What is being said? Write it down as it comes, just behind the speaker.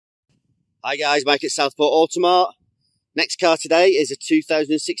Hi guys, Mike at Southport Automart. Next car today is a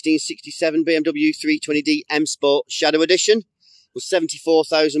 2016 67 BMW 320d M Sport Shadow Edition with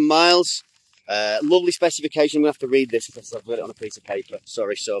 74,000 miles. Lovely specification. I'm going to have to read this because I've got it on a piece of paper.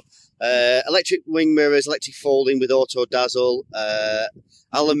 Sorry. Electric wing mirrors, electric folding with auto dazzle,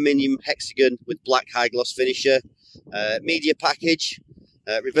 aluminium hexagon with black high gloss finisher, media package,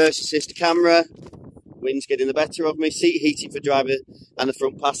 reverse assist camera, wind's getting the better of me, seat heating for driver and the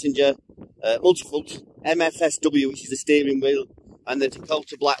front passenger, multifold MFSW, which is the steering wheel, and the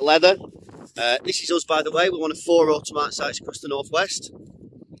Dakota black leather. This is us, by the way. We're one of 4 Automart sites across the northwest,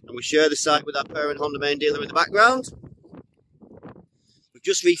 and we share the site with our parent Honda main dealer in the background. We've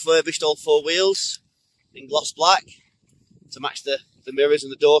just refurbished all 4 wheels in gloss black to match the mirrors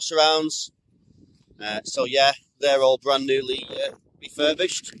and the door surrounds. So yeah, they're all brand newly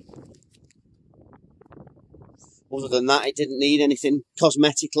refurbished. Other than that, it didn't need anything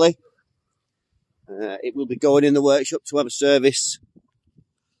cosmetically. It will be going in the workshop to have a service,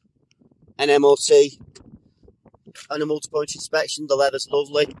 an MOT, and a multi-point inspection. The leather's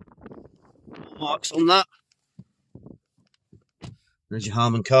lovely. No marks on that. There's your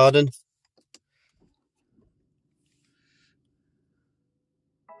Harman Kardon.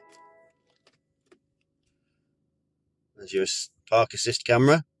 There's your park assist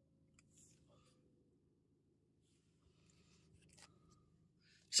camera.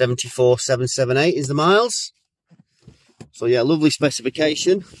 74,778 is the miles. So yeah, lovely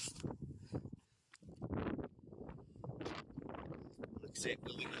specification. That's it,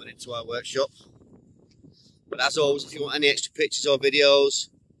 we'll be going into our workshop. But as always, if you want any extra pictures or videos,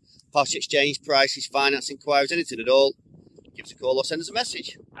 part exchange prices, finance inquiries, anything at all, give us a call or send us a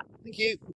message. Thank you.